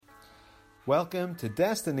Welcome to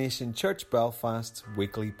Destination Church Belfast's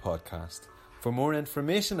weekly podcast. For more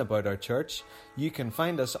information about our church, you can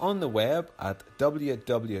find us on the web at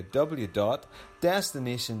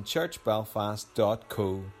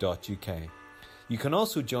www.destinationchurchbelfast.co.uk. You can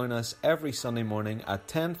also join us every Sunday morning at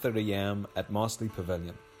 10:30 a.m. at Mossley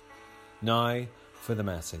Pavilion. Now for the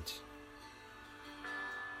message.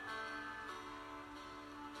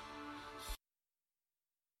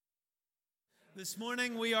 This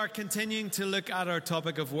morning we are continuing to look at our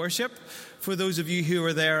topic of worship. For those of you who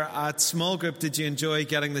were there at small group, did you enjoy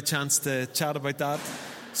getting the chance to chat about that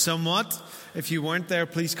somewhat? If you weren't there,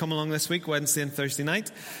 please come along this week, Wednesday and Thursday night.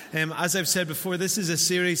 As I've said before, this is a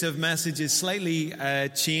series of messages slightly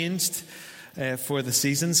changed for the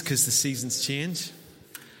seasons, because the seasons change,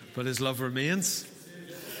 but His love remains.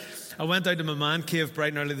 I went out to my man cave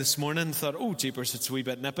bright and early this morning and thought, oh jeepers, it's a wee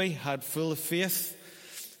bit nippy. Had full of faith.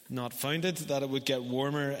 Not found it, that it would get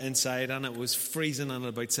warmer inside, and it was freezing, and at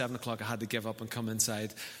about 7 o'clock I had to give up and come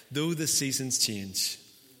inside. Though the seasons change,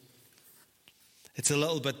 it's a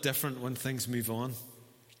little bit different when things move on,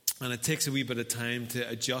 and it takes a wee bit of time to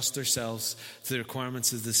adjust ourselves to the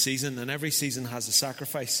requirements of the season, and every season has a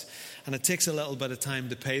sacrifice, and it takes a little bit of time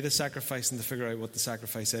to pay the sacrifice and to figure out what the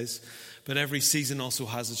sacrifice is, but every season also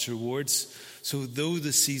has its rewards. So though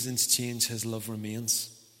the seasons change, His love remains.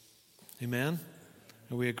 Amen?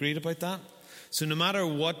 Are we agreed about that? So no matter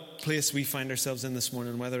what place we find ourselves in this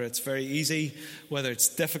morning, whether it's very easy, whether it's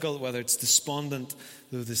difficult, whether it's despondent,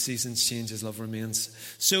 though the seasons change, His love remains.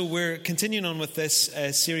 So we're continuing on with this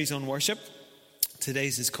series on worship.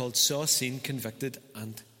 Today's is called Saw, Seen, Convicted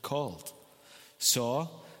and Called. Saw,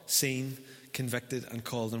 Seen, Convicted and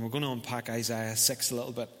Called. And we're going to unpack Isaiah 6 a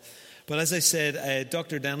little bit. But as I said,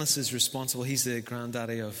 Dr. Dennis is responsible. He's the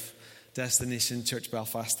granddaddy of Destination Church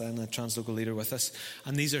Belfast and a translocal leader with us,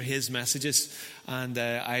 and these are his messages, and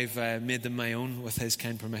I've made them my own with his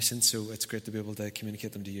kind permission, so it's great to be able to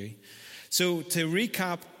communicate them to you. So to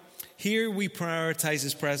recap, here we prioritise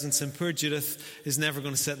His presence, and poor Judith is never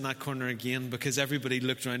going to sit in that corner again, because everybody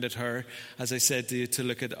looked round at her, as I said to you, to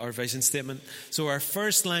look at our vision statement. So our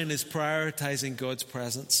first line is prioritising God's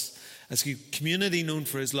presence as a community known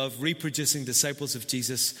for His love, reproducing disciples of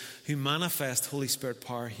Jesus who manifest Holy Spirit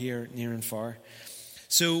power here, near and far.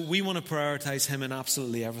 So we want to prioritise Him in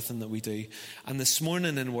absolutely everything that we do. And this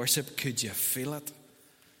morning in worship, could you feel it?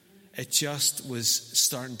 It just was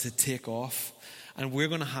starting to take off. And we're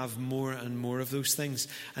going to have more and more of those things.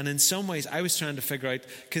 And in some ways, I was trying to figure out,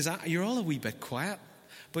 because you're all a wee bit quiet,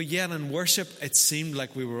 but yet in worship, it seemed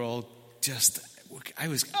like we were all just... I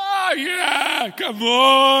was, oh yeah, come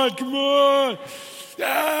on,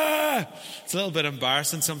 yeah. It's a little bit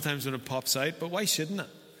embarrassing sometimes when it pops out, but why shouldn't it?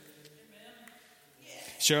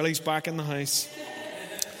 Shirley's back in the house.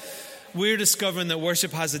 We're discovering that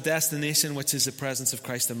worship has a destination, which is the presence of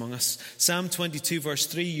Christ among us. Psalm 22 verse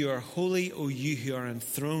 3, you are holy, O you who are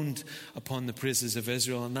enthroned upon the praises of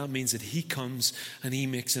Israel. And that means that He comes and He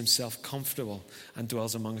makes Himself comfortable and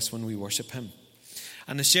dwells among us when we worship Him.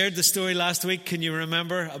 And I shared the story last week, can you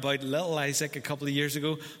remember, about little Isaac a couple of years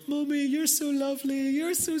ago? Mommy, you're so lovely,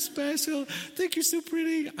 you're so special, I think you're so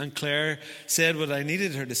pretty. And Claire said what I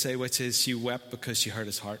needed her to say, which is she wept because she hurt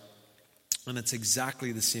his heart. And it's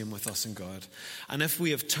exactly the same with us and God. And if we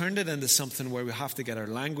have turned it into something where we have to get our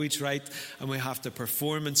language right and we have to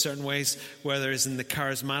perform in certain ways, whether it's in the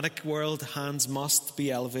charismatic world, hands must be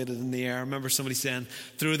elevated in the air. I remember somebody saying,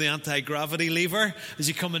 throw the anti-gravity lever as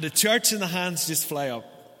you come into church and the hands just fly up.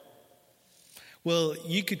 Well,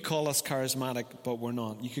 you could call us charismatic, but we're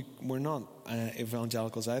not. We're not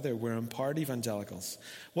evangelicals either. We're empowered evangelicals.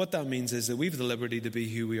 What that means is that we have the liberty to be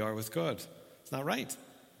who we are with God. Isn't that right?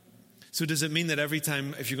 So does it mean that every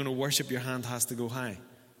time, if you're going to worship, your hand has to go high?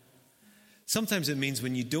 Sometimes it means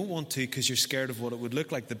when you don't want to because you're scared of what it would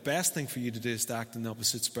look like, the best thing for you to do is to act in the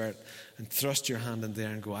opposite spirit and thrust your hand in there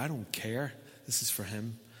and go, I don't care. This is for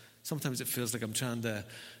Him. Sometimes it feels like I'm trying to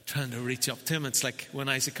reach up to Him. It's like when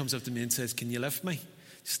Isaac comes up to me and says, can you lift me?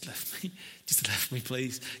 Just lift me. Just lift me,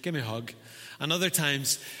 please. Give me a hug. And other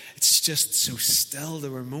times, it's just so still.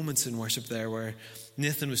 There were moments in worship there where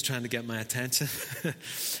Nathan was trying to get my attention.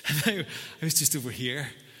 And I was just over here.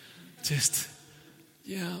 Just,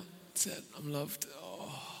 yeah, that's it. I'm loved.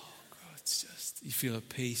 Oh, God, it's just, you feel at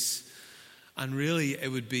peace. And really,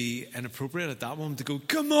 it would be inappropriate at that moment to go,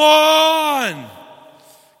 come on!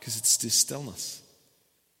 Because it's just stillness.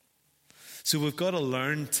 So we've got to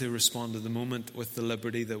learn to respond to the moment with the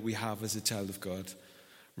liberty that we have as a child of God,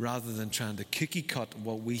 rather than trying to cookie cut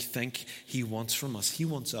what we think He wants from us. He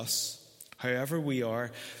wants us. however we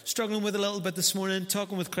are. Struggling with a little bit this morning,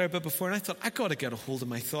 talking with Claire a bit before, and I thought, I got to get a hold of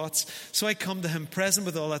my thoughts. So I come to him present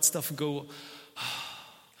with all that stuff and go,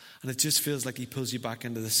 and it just feels like he pulls you back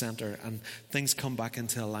into the center and things come back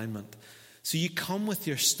into alignment. So you come with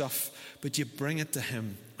your stuff, but you bring it to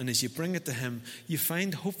him. And as you bring it to him, you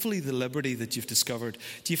find hopefully the liberty that you've discovered.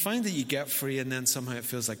 Do you find that you get free and then somehow it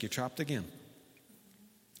feels like you're trapped again?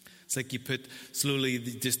 It's like you put, slowly,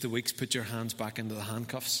 just the weeks, put your hands back into the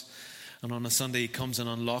handcuffs. And on a Sunday, he comes and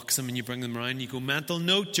unlocks them and you bring them around. And you go, mental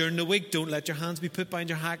note, during the week, don't let your hands be put behind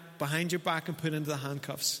your back and put into the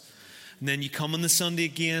handcuffs. And then you come on the Sunday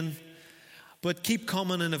again. But keep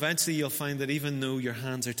coming, and eventually you'll find that even though your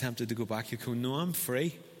hands are tempted to go back, you go, no, I'm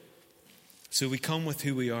free. So we come with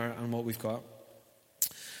who we are and what we've got.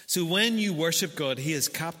 So when you worship God, he is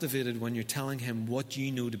captivated when you're telling him what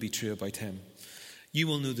you know to be true about him. You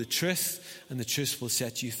will know the truth, and the truth will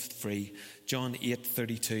set you free. John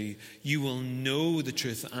 8:32. You will know the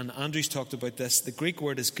truth. And Andrew's talked about this. The Greek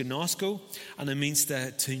word is gnosko, and it means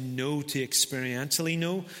to know, to experientially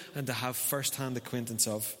know, and to have first-hand acquaintance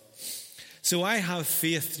of. So I have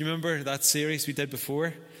faith. You remember that series we did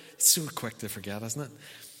before? It's so quick to forget, isn't it?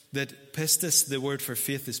 That pistis, the word for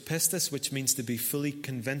faith is pistis, which means to be fully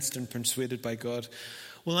convinced and persuaded by God.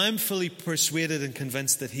 Well, I'm fully persuaded and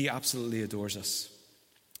convinced that he absolutely adores us.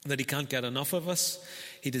 That he can't get enough of us.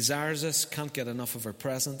 He desires us, can't get enough of our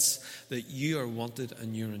presence. That you are wanted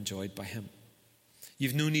and you're enjoyed by him.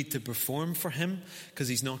 You've no need to perform for him because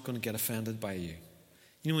he's not going to get offended by you.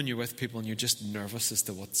 You know when you're with people and you're just nervous as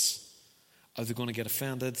to are they going to get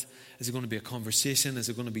offended? Is it going to be a conversation? Is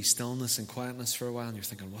it going to be stillness and quietness for a while? And you're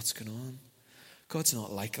thinking, what's going on? God's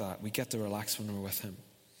not like that. We get to relax when we're with him.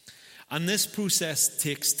 And this process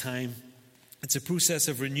takes time. It's a process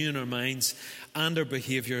of renewing our minds and our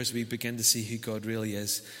behaviour as we begin to see who God really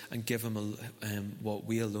is and give him what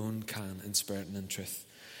we alone can in spirit and in truth.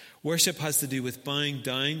 Worship has to do with bowing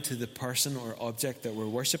down to the person or object that we're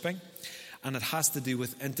worshipping, and it has to do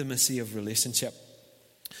with intimacy of relationship.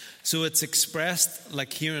 So it's expressed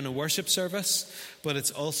like here in a worship service, but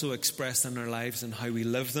it's also expressed in our lives and how we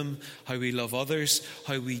live them, how we love others,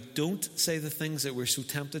 how we don't say the things that we're so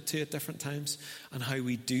tempted to at different times, and how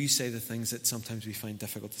we do say the things that sometimes we find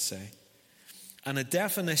difficult to say. And a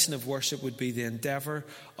definition of worship would be the endeavour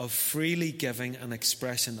of freely giving an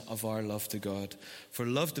expression of our love to God. For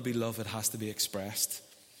love to be love, it has to be expressed.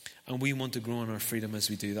 And we want to grow in our freedom as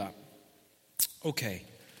we do that. Okay.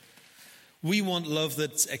 We want love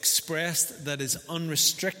that's expressed, that is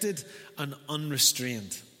unrestricted and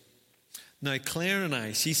unrestrained. Now, Claire and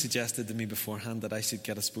I, she suggested to me beforehand that I should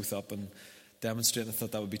get us both up and demonstrate. I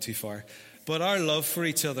thought that would be too far. But our love for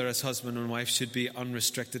each other as husband and wife should be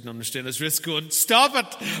unrestricted and unrestrained. As Ruth's going, stop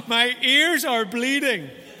it! My ears are bleeding.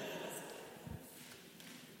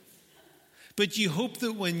 But you hope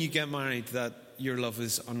that when you get married that your love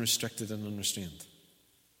is unrestricted and unrestrained.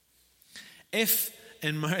 If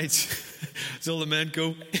in marriage, as all the men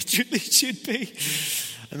go, it really should be.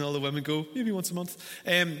 And all the women go, maybe once a month.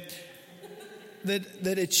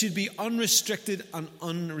 That it should be unrestricted and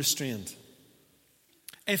unrestrained.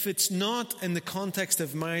 If it's not in the context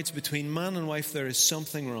of marriage between man and wife, there is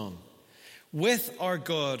something wrong. With our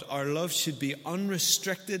God, our love should be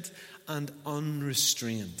unrestricted and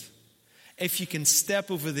unrestrained. If you can step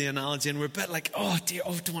over the analogy, and we're a bit like, I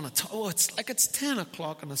don't want to talk. It's like it's 10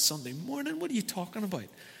 o'clock on a Sunday morning. What are you talking about?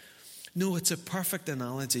 No, it's a perfect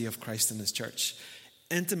analogy of Christ and his church.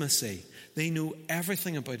 Intimacy. They know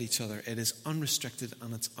everything about each other. It is unrestricted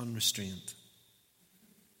and it's unrestrained.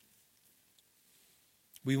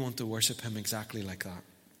 We want to worship him exactly like that.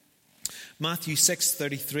 Matthew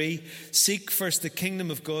 6:33, seek first the kingdom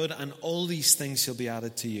of God and all these things shall be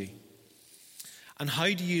added to you. And how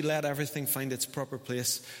do you let everything find its proper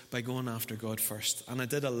place? By going after God first. And I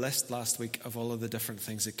did a list last week of all of the different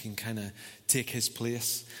things that can kind of take his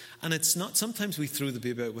place. And it's not, sometimes we throw the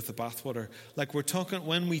baby out with the bathwater. Like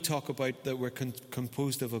when we talk about that we're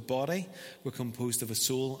composed of a body, we're composed of a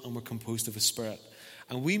soul, and we're composed of a spirit.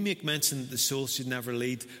 And we make mention that the soul should never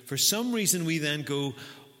lead. For some reason we then go,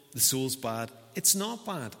 the soul's bad. It's not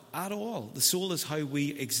bad at all. The soul is how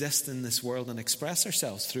we exist in this world and express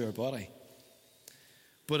ourselves through our body.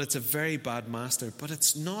 But it's a very bad master. But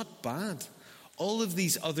it's not bad. All of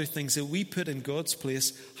these other things that we put in God's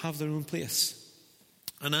place have their own place.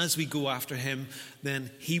 And as we go after him,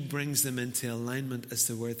 then he brings them into alignment as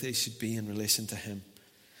to where they should be in relation to him.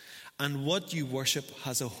 And what you worship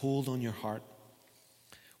has a hold on your heart.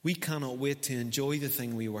 We cannot wait to enjoy the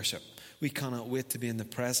thing we worship. We cannot wait to be in the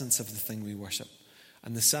presence of the thing we worship.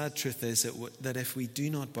 And the sad truth is that if we do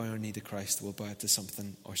not bow our knee to Christ, we'll bow it to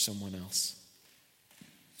something or someone else.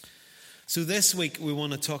 So this week we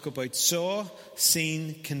want to talk about saw,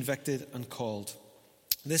 seen, convicted and called.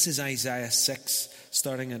 This is Isaiah 6,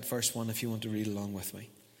 starting at verse 1 if you want to read along with me.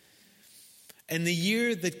 In the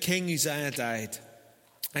year that King Uzziah died,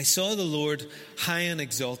 I saw the Lord high and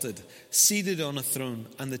exalted, seated on a throne,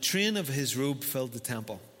 and the train of his robe filled the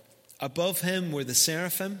temple. Above him were the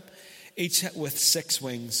seraphim, each with 6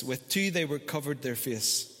 wings. With 2 they were covered their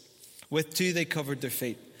face. With 2 they covered their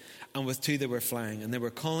feet. And with 2 they were flying. And they were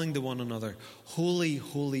calling to one another, Holy,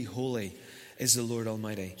 holy, holy is the Lord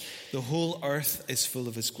Almighty. The whole earth is full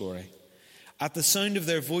of his glory. At the sound of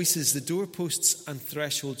their voices, the doorposts and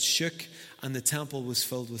thresholds shook, and the temple was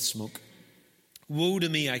filled with smoke. Woe to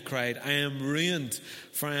me, I cried. I am ruined,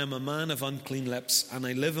 for I am a man of unclean lips, and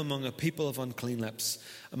I live among a people of unclean lips.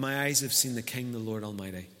 And my eyes have seen the King, the Lord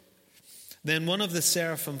Almighty. Then one of the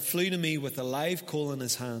seraphim flew to me with a live coal in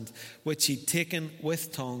his hand, which he'd taken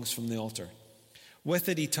with tongs from the altar. With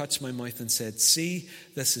it he touched my mouth and said, See,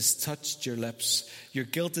 this has touched your lips. Your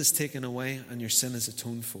guilt is taken away, and your sin is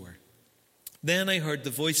atoned for. Then I heard the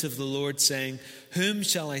voice of the Lord saying, Whom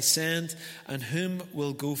shall I send, and whom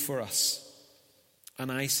will go for us?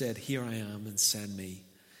 And I said, Here I am, and send me.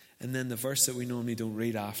 And then the verse that we normally don't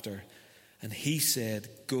read after, and he said,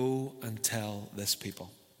 Go and tell this people.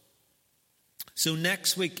 So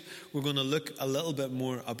next week, we're going to look a little bit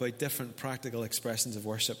more about different practical expressions of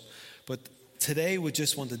worship. But today, we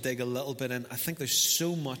just want to dig a little bit in. I think there's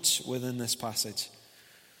so much within this passage.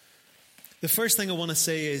 The first thing I want to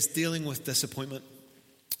say is dealing with disappointment.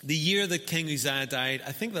 The year that King Uzziah died,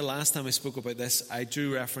 I think the last time I spoke about this, I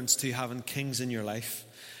drew reference to having kings in your life.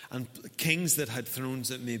 And kings that had thrones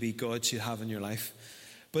that maybe God should have in your life.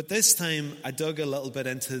 But this time, I dug a little bit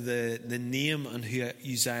into the name and who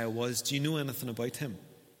Uzziah was. Do you know anything about him?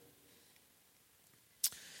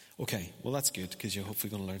 Okay, well that's good, because you're hopefully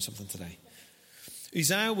going to learn something today.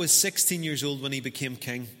 Uzziah was 16 years old when he became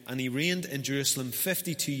king, and he reigned in Jerusalem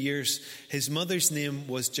 52 years. His mother's name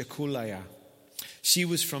was Jecoliah. She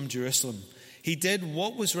was from Jerusalem. He did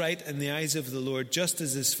what was right in the eyes of the Lord, just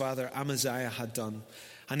as his father Amaziah had done.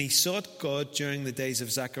 And he sought God during the days of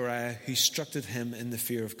Zechariah, who instructed him in the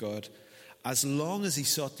fear of God. As long as he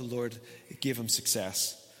sought the Lord, it gave him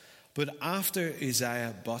success. But after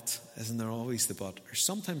Uzziah, isn't there always the but? Or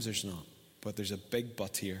sometimes there's not, but there's a big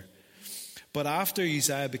but here. But after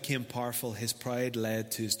Uzziah became powerful, his pride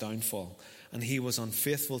led to his downfall, and he was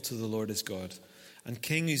unfaithful to the Lord his God. And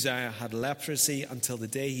King Uzziah had leprosy until the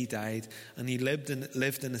day he died, and he lived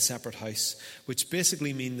in a separate house, which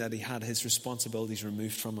basically means that he had his responsibilities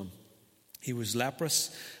removed from him. He was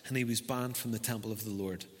leprous, and he was banned from the temple of the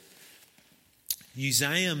Lord.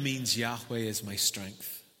 Uzziah means Yahweh is my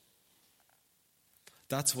strength.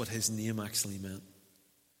 That's what his name actually meant.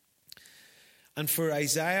 And for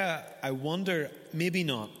Isaiah, I wonder, maybe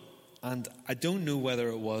not, and I don't know whether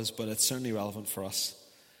it was, but it's certainly relevant for us.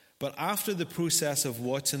 But after the process of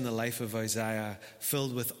watching the life of Isaiah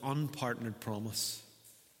filled with unpartnered promise,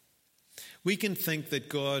 we can think that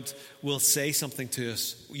God will say something to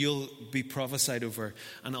us, you'll be prophesied over,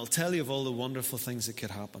 and I'll tell you of all the wonderful things that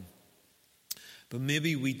could happen. But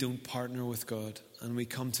maybe we don't partner with God, and we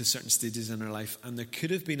come to certain stages in our life, and there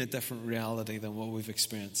could have been a different reality than what we've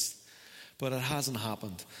experienced. But it hasn't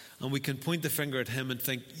happened. And we can point the finger at him and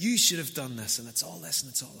think, you should have done this, and it's all this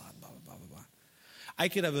and it's all that, blah, blah, blah, blah. I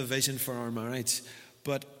could have a vision for our marriage,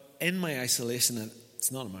 but in my isolation,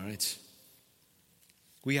 it's not a marriage.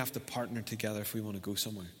 We have to partner together if we want to go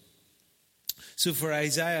somewhere. So for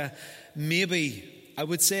Isaiah, maybe, I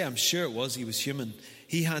would say, I'm sure it was, he was human.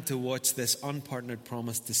 He had to watch this unpartnered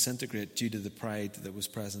promise disintegrate due to the pride that was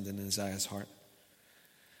present in Isaiah's heart.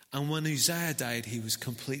 And when Uzziah died, he was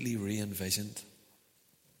completely re-envisioned.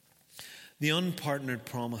 The unpartnered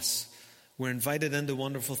promise. We're invited into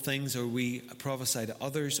wonderful things, or we prophesy to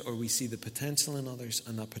others, or we see the potential in others,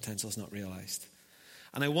 and that potential is not realized.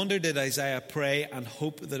 And I wonder, did Isaiah pray and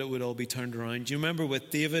hope that it would all be turned around? Do you remember with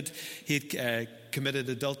David, he had committed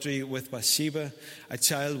adultery with Bathsheba. A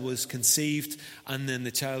child was conceived, and then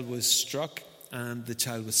the child was struck, and the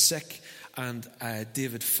child was sick. And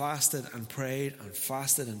David fasted and prayed and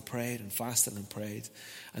fasted and prayed and fasted and prayed.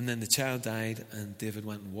 And then the child died, and David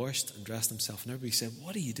went and washed and dressed himself. And everybody said,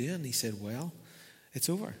 what are you doing? And he said, well, it's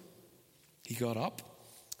over. He got up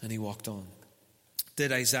and he walked on.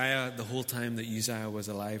 Did Isaiah, the whole time that Uzziah was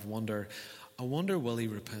alive, I wonder, will he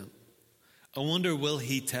repent? I wonder, will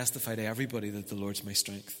he testify to everybody that the Lord's my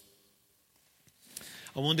strength?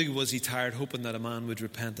 I wonder, was he tired hoping that a man would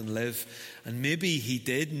repent and live? And maybe he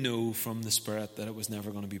did know from the Spirit that it was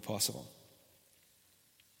never going to be possible.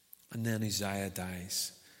 And then Uzziah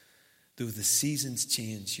dies. Though the seasons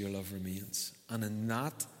change, your love remains. And in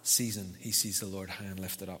that season, he sees the Lord high and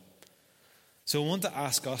lifted up. So I want to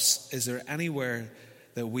ask us, is there anywhere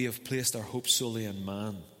that we have placed our hope solely in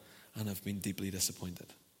man and have been deeply disappointed?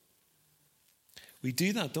 We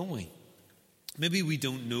do that, don't we? Maybe we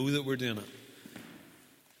don't know that we're doing it.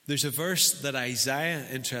 There's a verse that Isaiah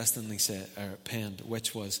interestingly penned,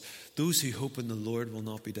 which was, those who hope in the Lord will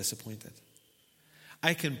not be disappointed.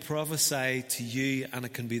 I can prophesy to you, and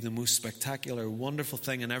it can be the most spectacular, wonderful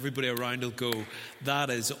thing, and everybody around will go, that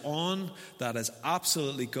is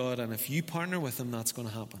absolutely God, and if you partner with him, that's going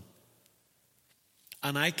to happen.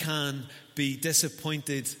 And I can be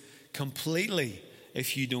disappointed completely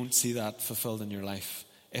if you don't see that fulfilled in your life,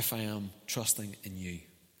 if I am trusting in you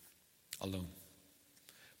alone.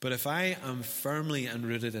 But if I am firmly and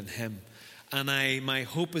rooted in him, and my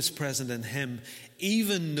hope is present in him,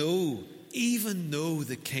 even though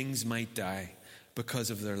the kings might die because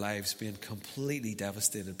of their lives being completely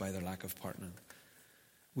devastated by their lack of partnering,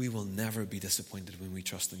 we will never be disappointed when we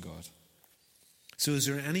trust in God. So is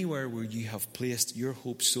there anywhere where you have placed your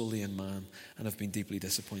hope solely in man and have been deeply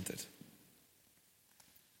disappointed?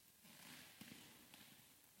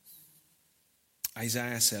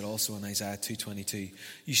 Isaiah said also in Isaiah 2:22,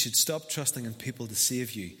 you should stop trusting in people to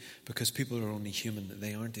save you because people are only human, that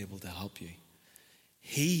they aren't able to help you.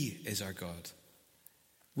 He is our God.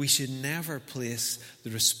 We should never place the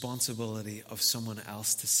responsibility of someone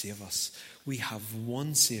else to save us. We have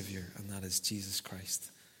one Savior, and that is Jesus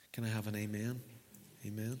Christ. Can I have an amen?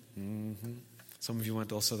 Amen? Mm-hmm. Some of you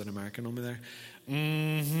went all Southern American on me there.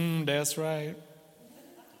 Mm-hmm, that's right.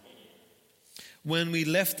 When we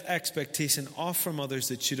lift expectation off from others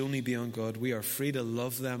that should only be on God, we are free to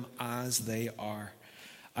love them as they are.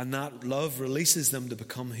 And that love releases them to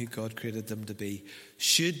become who God created them to be,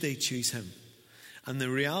 should they choose him. And the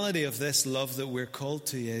reality of this love that we're called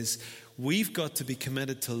to is we've got to be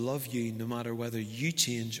committed to love you no matter whether you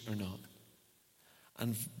change or not.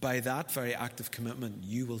 And by that very act of commitment,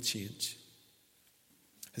 you will change.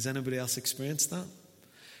 Has anybody else experienced that?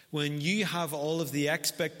 When you have all of the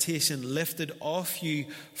expectation lifted off you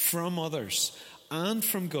from others and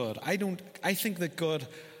from God, I think that God,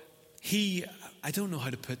 I don't know how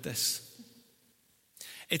to put this.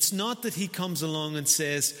 It's not that he comes along and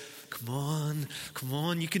says, come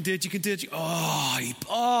on, you can do it.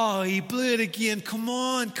 Oh, he blew it again. Come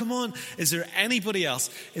on. Is there anybody else?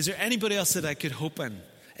 Is there anybody else that I could hope in?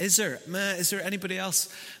 Is there anybody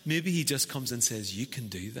else? Maybe he just comes and says, you can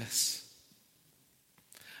do this.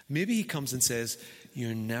 Maybe he comes and says,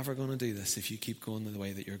 you're never going to do this if you keep going the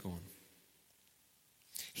way that you're going.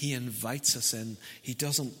 He invites us in. He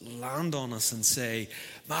doesn't land on us and say,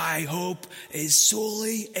 my hope is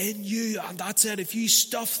solely in you. And that's it. If you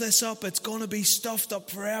stuff this up, it's going to be stuffed up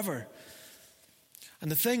forever.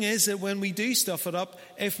 And the thing is that when we do stuff it up,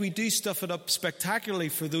 if we do stuff it up spectacularly,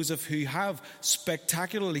 for those of who have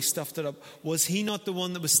spectacularly stuffed it up, was he not the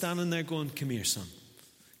one that was standing there going, come here, son.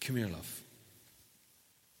 Come here, love.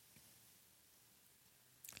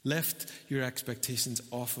 Lift your expectations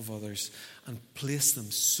off of others and place them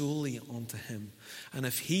solely onto him. And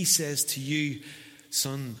if he says to you,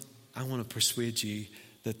 son, I want to persuade you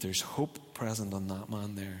that there's hope present on that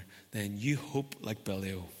man there, then you hope like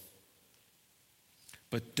Billy O.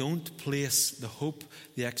 But don't place the hope,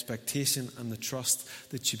 the expectation, and the trust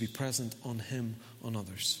that should be present on him on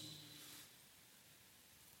others.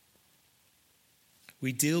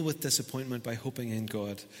 We deal with disappointment by hoping in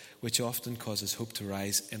God, which often causes hope to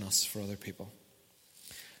rise in us for other people.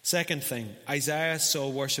 Second thing, Isaiah saw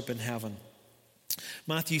worship in heaven.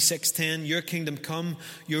 Matthew 6:10, your kingdom come,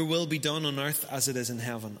 your will be done on earth as it is in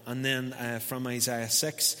heaven. And then from Isaiah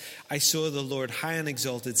 6, I saw the Lord high and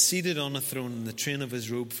exalted, seated on a throne, and the train of his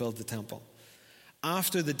robe filled the temple.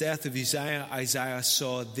 After the death of Uzziah, Isaiah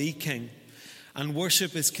saw the king. And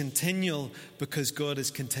worship is continual because God is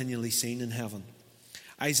continually seen in heaven.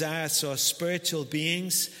 Isaiah saw spiritual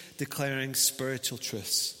beings declaring spiritual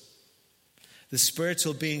truths. The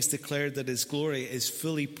spiritual beings declared that his glory is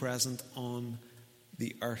fully present on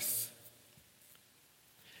the earth.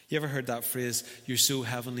 You ever heard that phrase, you're so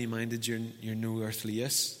heavenly minded, you're no earthly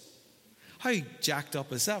use? How jacked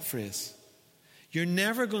up is that phrase? You're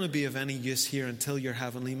never going to be of any use here until you're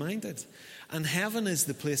heavenly minded. And heaven is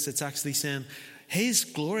the place that's actually saying, his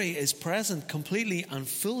glory is present completely and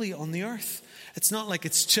fully on the earth. It's not like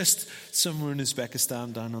it's just somewhere in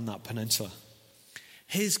Uzbekistan down on that peninsula.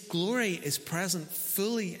 His glory is present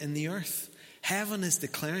fully in the earth. Heaven is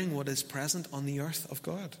declaring what is present on the earth of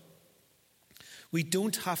God. We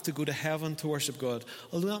don't have to go to heaven to worship God,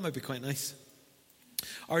 although that might be quite nice.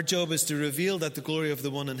 Our job is to reveal that the glory of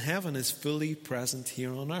the one in heaven is fully present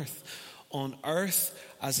here on earth. on earth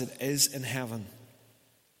as it is in heaven.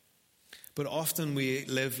 But often we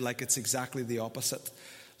live like it's exactly the opposite.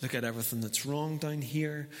 Look at everything that's wrong down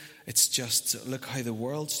here. It's just, look how the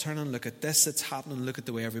world's turning. Look at this that's happening. Look at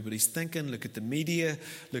the way everybody's thinking. Look at the media.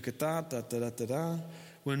 Look at that.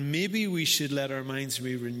 When maybe we should let our minds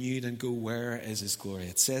be renewed and go, where is His glory?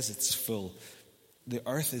 It says it's full. The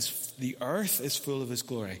earth is full of His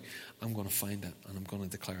glory. I'm going to find it and I'm going to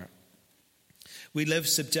declare it. We live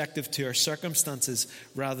subjective to our circumstances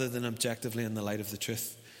rather than objectively in the light of the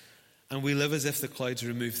truth. And we live as if the clouds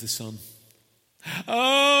remove the sun.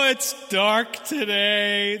 Oh, it's dark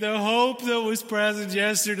today. The hope that was present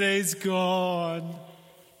yesterday is gone.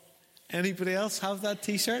 Anybody else have that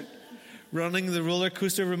t-shirt? Running the roller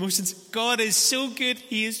coaster of emotions. God is so good.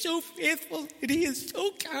 He is so faithful. And He is so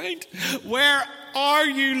kind. Where are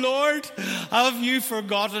you, Lord? Have you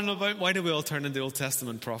forgotten about... Why do we all turn into Old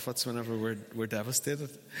Testament prophets whenever we're devastated?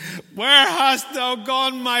 Where hast thou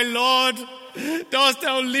gone, my Lord? Dost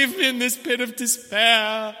thou leave me in this pit of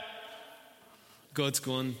despair? God's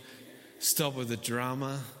going, stop with the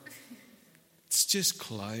drama. It's just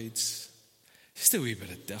clouds. Just a wee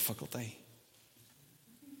bit of difficulty.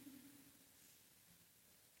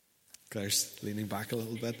 Claire's leaning back a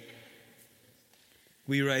little bit.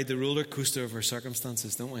 We ride the roller coaster of our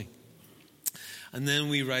circumstances, don't we? And then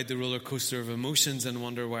we ride the roller coaster of emotions and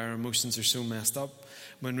wonder why our emotions are so messed up,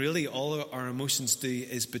 when really all our emotions do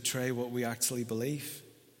is betray what we actually believe.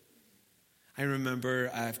 I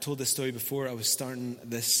remember, I've told this story before, I was starting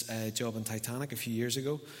this job in Titanic a few years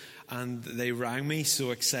ago, and they rang me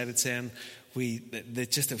so excited saying,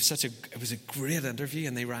 it was a great interview,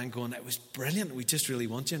 and they rang going, it was brilliant, we just really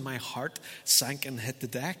want you, and my heart sank and hit the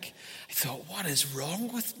deck. I thought, what is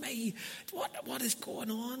wrong with me? What is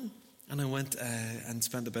going on? And I went and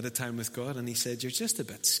spent a bit of time with God, and He said, you're just a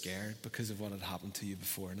bit scared because of what had happened to you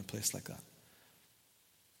before in a place like that.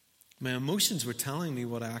 My emotions were telling me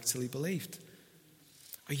what I actually believed.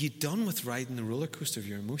 Are you done with riding the roller coaster of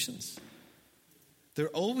your emotions? They're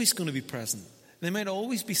always going to be present. They might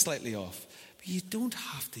always be slightly off, but you don't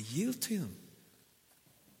have to yield to them.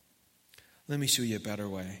 Let me show you a better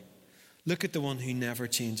way. Look at the one who never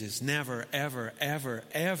changes. Never, ever, ever,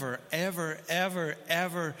 ever, ever, ever,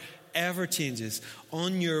 ever, ever changes.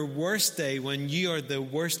 On your worst day, when you are the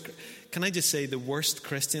worst, can I just say the worst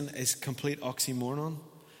Christian is complete oxymoron?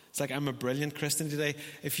 It's like, I'm a brilliant Christian today.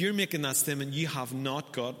 If you're making that statement, you have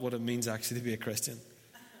not got what it means actually to be a Christian.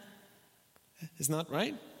 Isn't that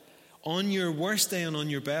right? On your worst day and on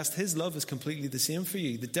your best, His love is completely the same for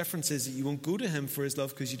you. The difference is that you won't go to Him for His love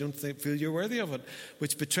because you don't feel you're worthy of it,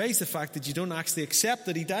 which betrays the fact that you don't actually accept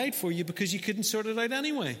that He died for you because you couldn't sort it out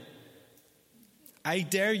anyway. I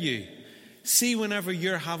dare you. See, whenever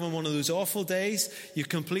you're having one of those awful days, you've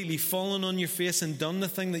completely fallen on your face and done the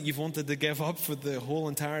thing that you've wanted to give up for the whole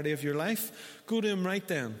entirety of your life, go to Him right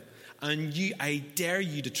then. And I dare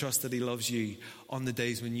you to trust that He loves you on the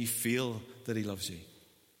days when you feel that He loves you.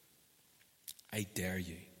 I dare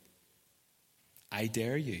you. I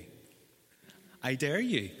dare you. I dare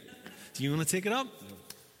you. Do you want to take it up?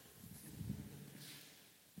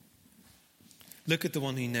 Look at the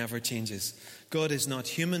one who never changes. God is not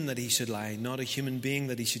human that He should lie, not a human being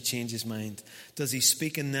that He should change His mind. Does He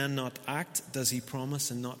speak and then not act? Does He promise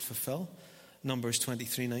and not fulfill? Numbers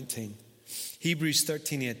 23:19. Hebrews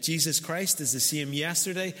 13:8. Jesus Christ is the same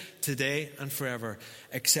yesterday, today, and forever,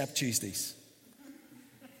 except Tuesdays.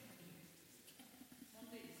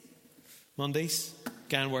 Mondays.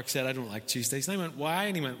 Ganwork said, I don't like Tuesdays. And I went, why?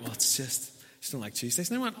 And he went, well, it's just don't like Tuesdays.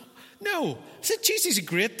 And I went, no. I said, Tuesday's a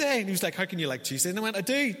great day. And he was like, how can you like Tuesdays? And I went, I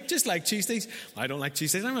do, just like Tuesdays. I don't like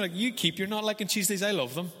Tuesdays. And I went, you keep, you're not liking Tuesdays. I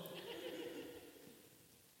love them.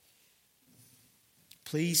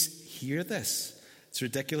 Please hear this. It's a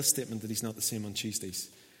ridiculous statement that He's not the same on Tuesdays.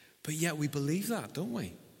 But yet we believe that, don't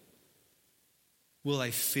we? Will I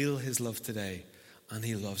feel His love today? And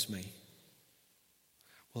He loves me.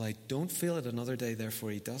 Well, I don't feel it another day,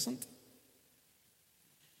 therefore He doesn't.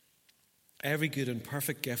 Every good and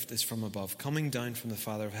perfect gift is from above, coming down from the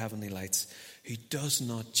Father of heavenly lights, who does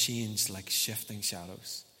not change like shifting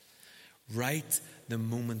shadows. Write the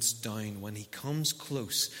moments down when He comes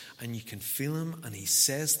close and you can feel Him and He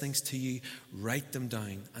says things to you. Write them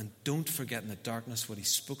down and don't forget in the darkness what He's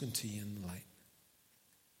spoken to you in the light.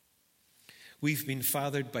 We've been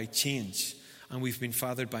fathered by change. And we've been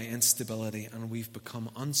fathered by instability, and we've become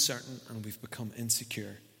uncertain, and we've become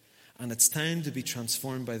insecure. And it's time to be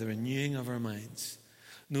transformed by the renewing of our minds.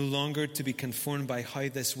 No longer to be conformed by how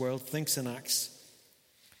this world thinks and acts,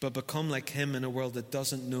 but become like Him in a world that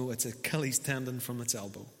doesn't know its Achilles tendon from its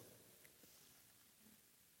elbow.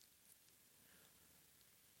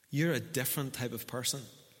 You're a different type of person.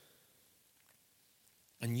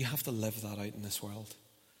 And you have to live that out in this world.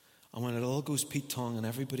 And when it all goes Pete Tong and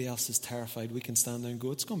everybody else is terrified, we can stand there and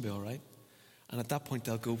go, it's going to be all right. And at that point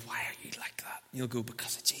they'll go, why are you like that? And you'll go,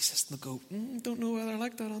 because of Jesus. And they'll go, don't know whether I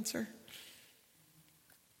like that answer.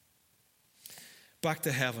 Back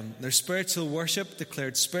to heaven. Their spiritual worship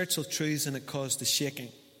declared spiritual truths and it caused the shaking.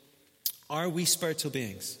 Are we spiritual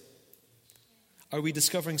beings? Are we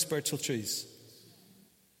discovering spiritual truths?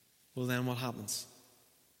 Well, then what happens?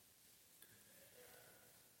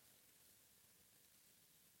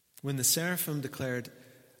 When the seraphim declared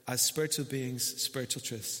as spiritual beings spiritual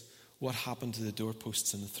truths, what happened to the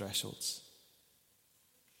doorposts and the thresholds?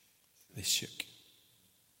 They shook.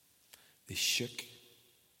 They shook.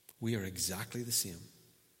 We are exactly the same.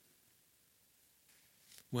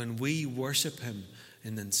 When we worship him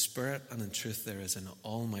in spirit and in truth, there is an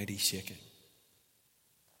almighty shaking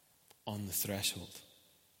on the threshold,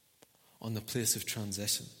 on the place of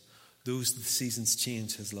transition. Though the seasons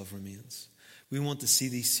change, his love remains. We want to see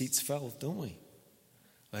these seats filled, don't we?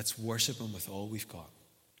 Let's worship him with all we've got.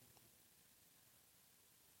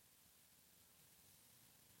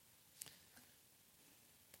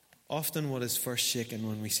 Often what is first shaken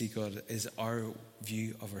when we see God is our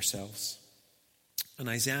view of ourselves. And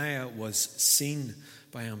Isaiah was seen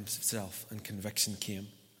by himself and conviction came.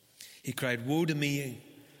 He cried, woe to me,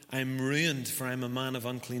 I am ruined, for I am a man of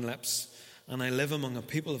unclean lips, and I live among a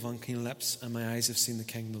people of unclean lips, and my eyes have seen the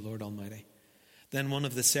King, the Lord Almighty. Then one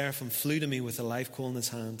of the seraphim flew to me with a live coal in his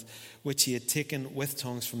hand, which he had taken with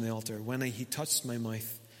tongs from the altar. When he touched my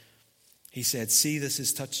mouth, he said, see, this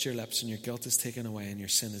has touched your lips, and your guilt is taken away, and your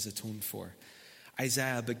sin is atoned for.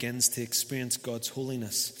 Isaiah begins to experience God's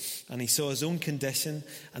holiness, and he saw his own condition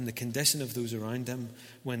and the condition of those around him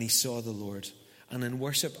when he saw the Lord. And in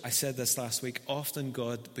worship, I said this last week, often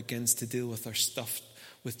God begins to deal with our stuff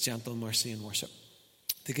with gentle mercy in worship.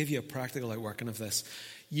 To give you a practical outworking of this,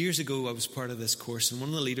 years ago I was part of this course, and one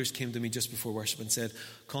of the leaders came to me just before worship and said,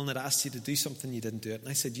 Colin, I'd asked you to do something, you didn't do it. And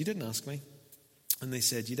I said, you didn't ask me. And they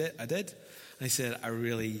said, you did? I did. And I said,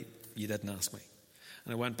 you didn't ask me.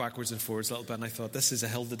 And I went backwards and forwards a little bit, and I thought, this is a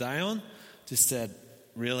hill to die on. Just said,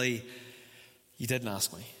 really, you didn't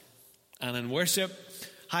ask me. And in worship,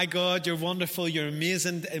 hi God, you're wonderful, you're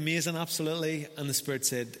amazing, absolutely. And the Spirit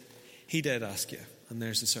said, he did ask you. And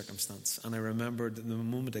there's the circumstance. And I remembered the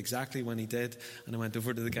moment exactly when he did. And I went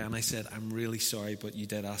over to the guy and I said, I'm really sorry, but you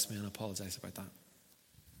did ask me, and I apologize about that.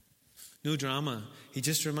 No drama. He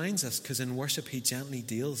just reminds us, because in worship he gently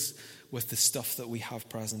deals with the stuff that we have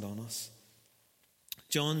present on us.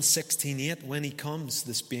 John 16:8, when he comes,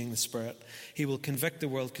 this being the Spirit, he will convict the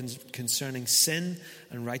world concerning sin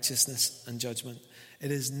and righteousness and judgment.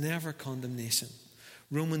 It is never condemnation.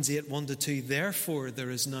 Romans 8:1-2, therefore there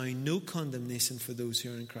is now no condemnation for those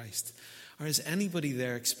who are in Christ. Or is anybody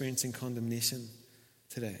there experiencing condemnation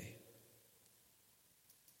today?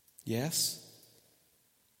 Yes?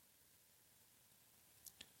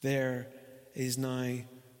 There is now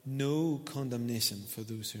no condemnation for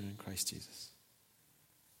those who are in Christ Jesus.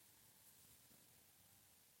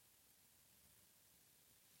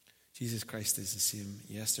 Jesus Christ is the same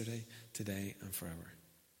yesterday, today, and forever.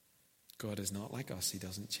 God is not like us. He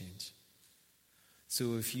doesn't change.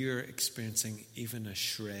 So if you're experiencing even a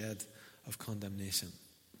shred of condemnation,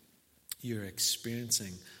 you're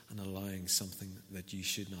experiencing and allowing something that you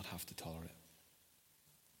should not have to tolerate.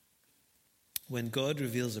 When God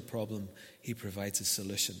reveals a problem, he provides a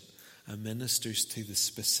solution and ministers to the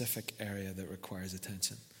specific area that requires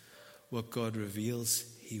attention. What God reveals,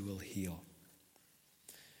 he will heal.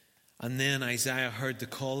 And then Isaiah heard the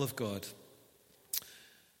call of God.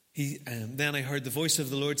 Then I heard the voice of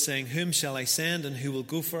the Lord saying, whom shall I send, and who will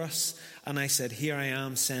go for us? And I said, here I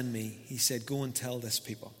am, send me. He said, go and tell this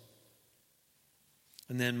people.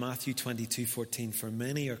 And then Matthew 22:14, for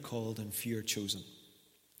many are called and few are chosen.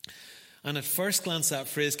 And at first glance, that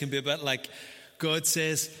phrase can be a bit like God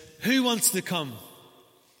says, who wants to come?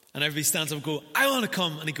 And everybody stands up and goes, I want to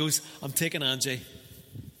come. And he goes, I'm taking Angie.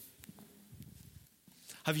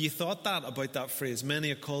 Have you thought that about that phrase?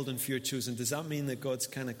 Many are called and few are chosen. Does that mean that God's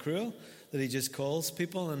kind of cruel? That he just calls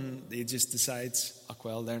people and he just decides, oh,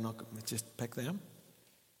 well, they're not going to just pick them?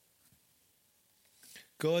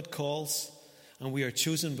 God calls and we are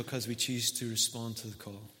chosen because we choose to respond to the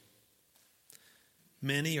call.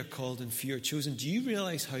 Many are called and few are chosen. Do you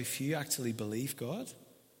realize how few actually believe God?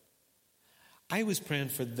 I was praying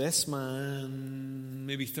for this man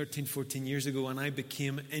maybe 13, 14 years ago, and I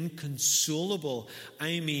became inconsolable.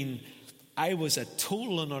 I mean, I was a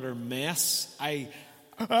total and utter mess. You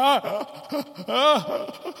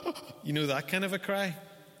know that kind of a cry?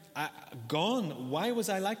 gone. Why was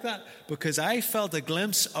I like that? Because I felt a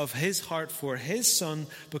glimpse of his heart for his son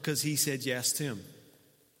because he said yes to him.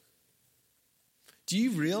 Do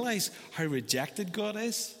you realize how rejected God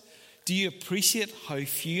is? Do you appreciate how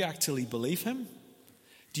few actually believe him?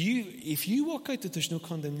 If you walk out that there's no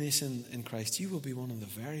condemnation in Christ, you will be one of the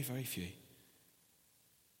very, very few.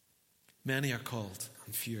 Many are called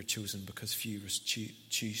and few are chosen because few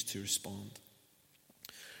choose to respond.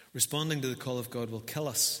 Responding to the call of God will kill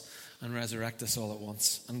us and resurrect us all at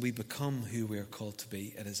once, and we become who we are called to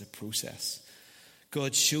be. It is a process.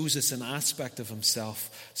 God shows us an aspect of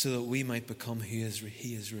himself so that we might become who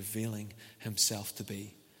he is revealing himself to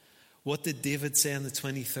be. What did David say in the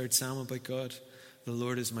 23rd Psalm about God? The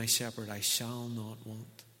Lord is my shepherd, I shall not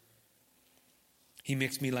want. He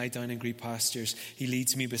makes me lie down in green pastures. He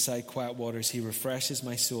leads me beside quiet waters. He refreshes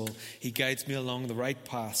my soul. He guides me along the right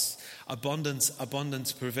paths. Abundance,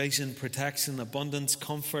 provision, protection, abundance,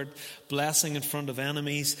 comfort, blessing in front of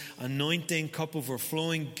enemies, anointing, cup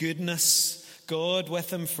overflowing, goodness, God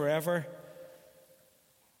with him forever.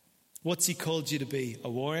 What's he called you to be? A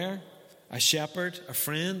warrior, a shepherd, a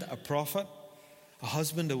friend, a prophet, a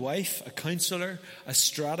husband, a wife, a counselor, a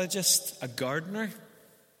strategist, a gardener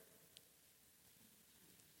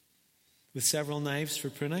with several knives for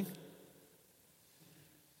pruning,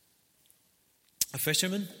 a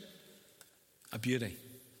fisherman, a beauty,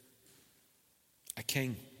 a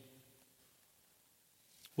king.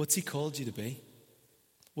 What's he called you to be?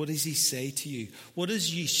 What does he say to you? What has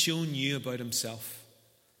he shown you about himself?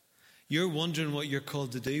 You're wondering what you're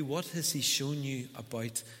called to do. What has he shown you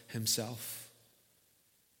about himself?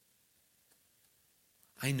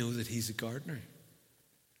 I know that he's a gardener.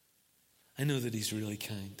 I know that he's really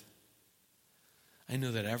kind. I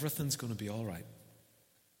know that everything's going to be all right.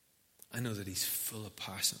 I know that he's full of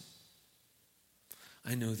passion.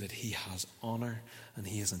 I know that he has honor and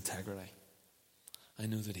he has integrity. I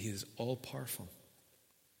know that he is all powerful.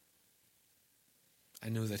 I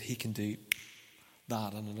know that he can do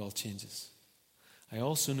that and it all changes. I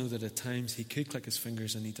also know that at times he could click his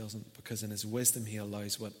fingers and he doesn't, because in his wisdom he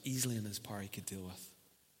allows what easily in his power he could deal with.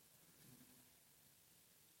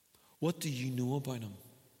 What do you know about him?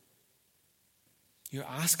 You're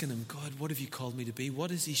asking him, God, what have you called me to be?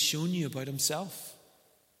 What has he shown you about himself?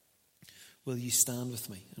 Will you stand with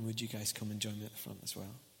me? And would you guys come and join me at the front as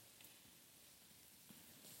well?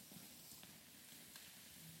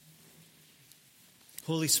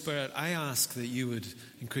 Holy Spirit, I ask that you would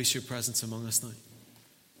increase your presence among us now.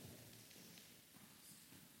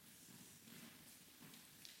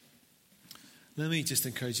 Let me just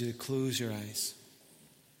encourage you to close your eyes.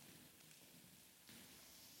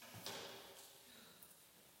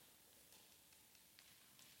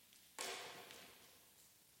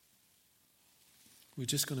 We're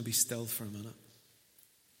just going to be still for a minute.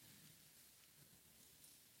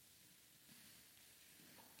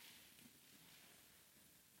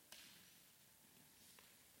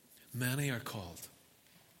 Many are called.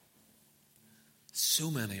 So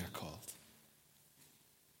many are called.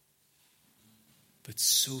 But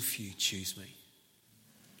so few choose me.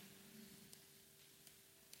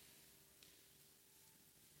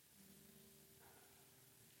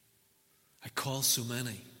 I call so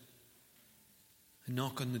many. I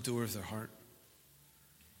knock on the door of their heart.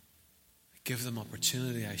 I give them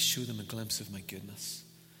opportunity. I show them a glimpse of my goodness.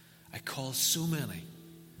 I call so many,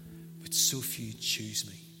 but so few choose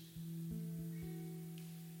me.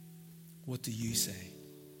 What do you say?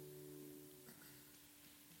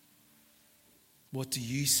 What do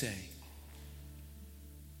you say?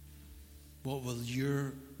 What will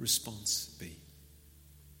your response be?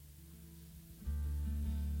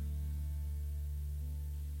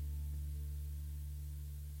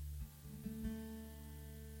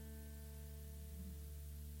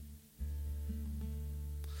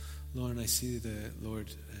 Lauren, I see the Lord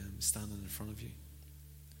standing in front of you.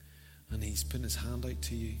 And he's putting his hand out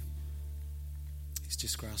to you. He's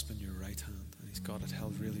just grasping your right hand. And he's got it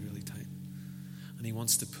held really, really tight. And he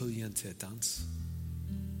wants to pull you into a dance.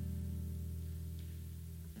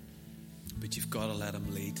 But you've got to let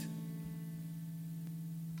him lead.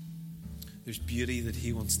 There's beauty that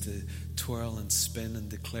he wants to twirl and spin and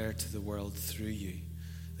declare to the world through you,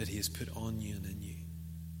 that he has put on you and in you.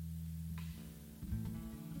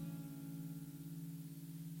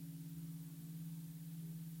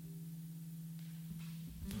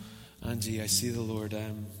 Angie, I see the Lord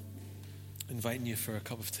inviting you for a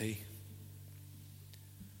cup of tea,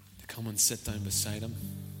 to come and sit down beside him,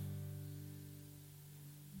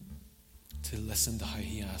 to listen to how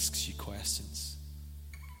he asks you questions.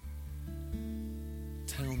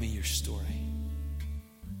 Tell me your story.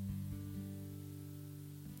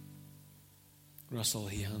 Russell,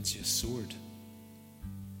 he hands you a sword.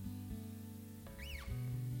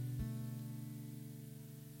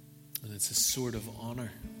 And it's a sword of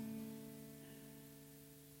honor.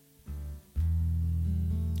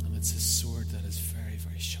 And it's a sword that is very,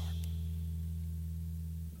 very sharp.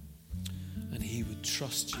 And he would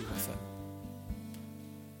trust you with it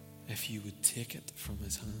if you would take it from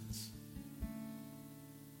his hands.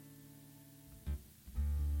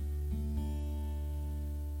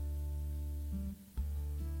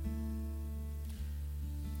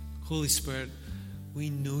 Holy Spirit, we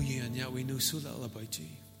know you, and yet we know so little about you.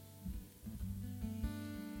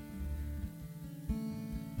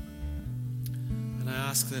 And I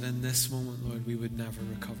ask that in this moment, Lord, we would never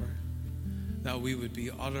recover. That we would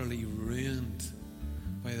be utterly ruined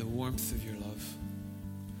by the warmth of your love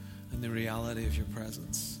and the reality of your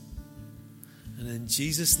presence. And in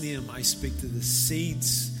Jesus' name, I speak to the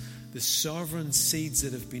seeds, the sovereign seeds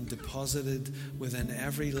that have been deposited within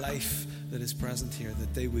every life that is present here,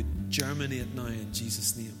 that they would germinate now in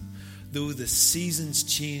Jesus' name. Though the seasons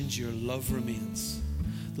change, your love remains.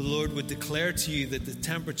 The Lord would declare to you that the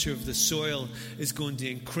temperature of the soil is going to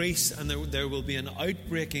increase, and there will be an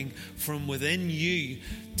outbreaking from within you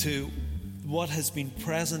to what has been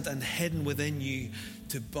present and hidden within you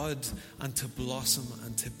to bud and to blossom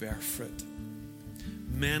and to bear fruit.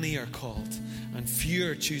 Many are called, and few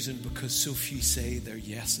are chosen because so few say their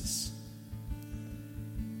yeses.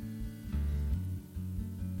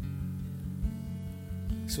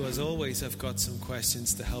 So as always, I've got some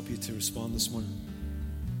questions to help you to respond this morning.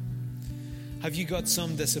 Have you got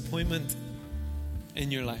some disappointment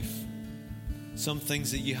in your life? Some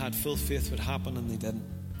things that you had full faith would happen and they didn't.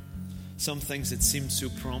 Some things that seemed so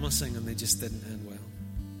promising and they just didn't end well.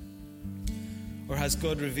 Or has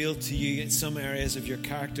God revealed to you in some areas of your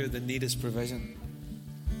character that need his provision?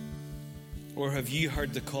 Or have you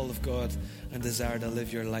heard the call of God and desire to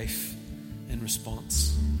live your life in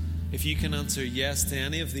response? If you can answer yes to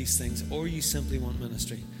any of these things, or you simply want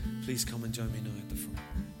ministry, please come and join me now at the front.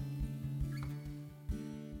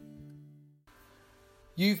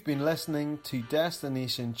 You've been listening to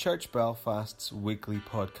Destination Church Belfast's weekly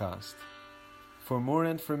podcast. For more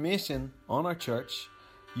information on our church,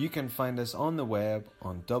 you can find us on the web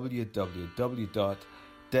on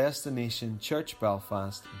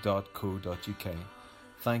www.destinationchurchbelfast.co.uk.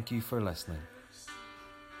 Thank you for listening.